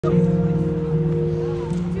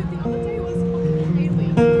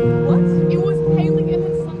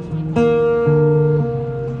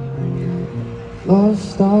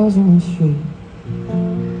stars on the street,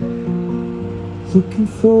 looking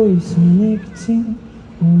for you, some nicotine,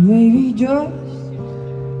 or maybe just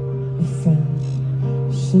a friend,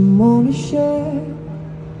 someone to share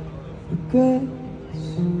regrets.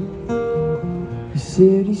 He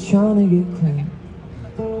said he's trying to get clean,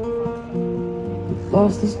 but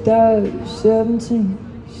lost his dad at 17.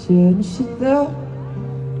 He said and she felt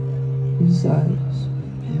his eyes,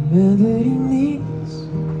 the man that he needs,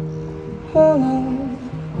 her life,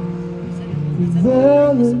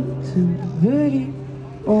 relativity,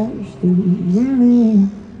 or still me.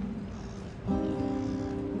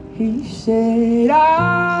 He said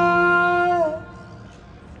I've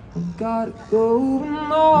got it going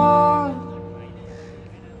on,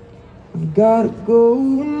 I've got it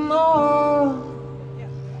going on,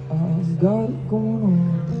 I've got it going on.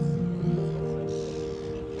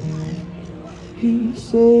 He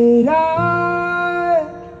said I've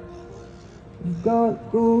got it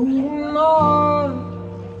going on,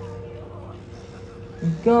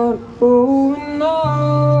 I've got it going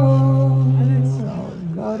on,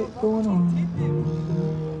 I've got it going on.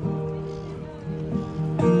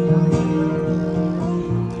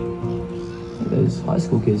 Those high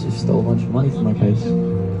school kids just stole a bunch of money from my case.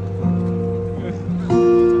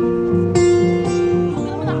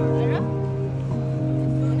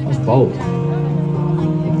 That was bold.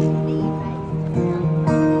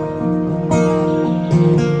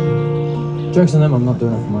 Jokes on them, I'm not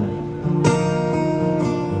doing it for money.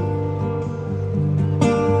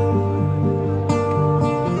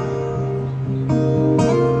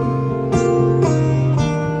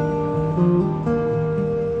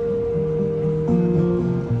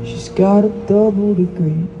 She's got a double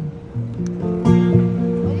degree,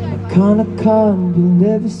 the kind of kind you'll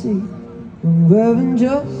never see when wearing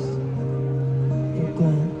just a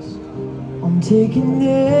glance. I'm taking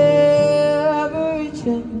every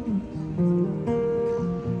chance,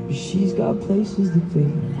 but she's got places to be.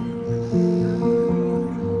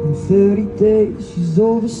 In 30 days she's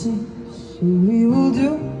overseas, so we will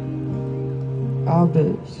do our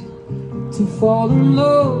best to fall in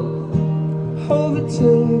love over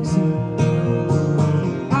Texas.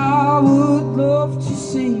 I would love to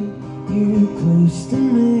see you close to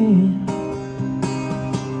me.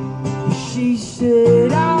 She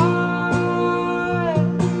said I've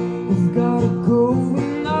got it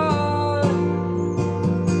going on,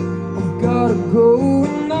 I've got it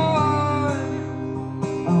going on,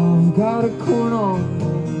 I've got it going on.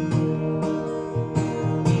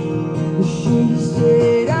 She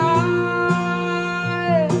said I've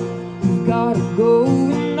got it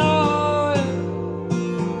going on,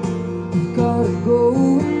 I've got it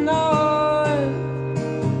going on,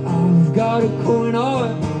 I've got it going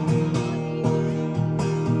on.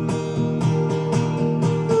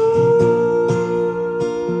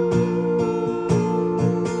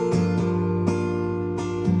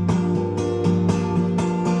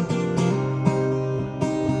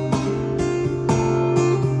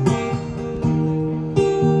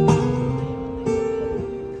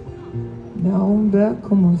 Now I'm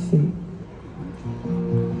back on my feet,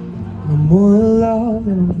 I'm more alive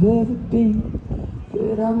than I've ever been,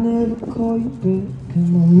 but I'll never call you back.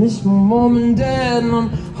 And I miss my mom and dad, and I'm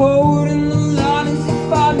holding the line as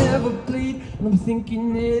if I never bleed. And I'm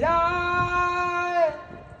thinking that I've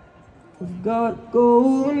got it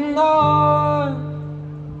going on,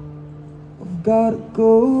 I've got it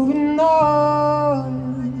going on,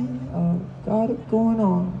 I've got it going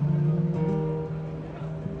on.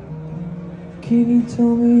 Can you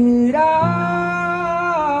tell me that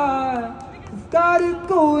I've got it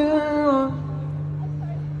going on,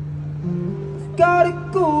 I've got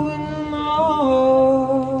it going on,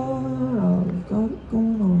 I've got it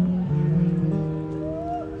going on.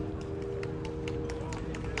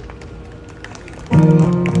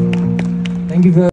 Thank you very much.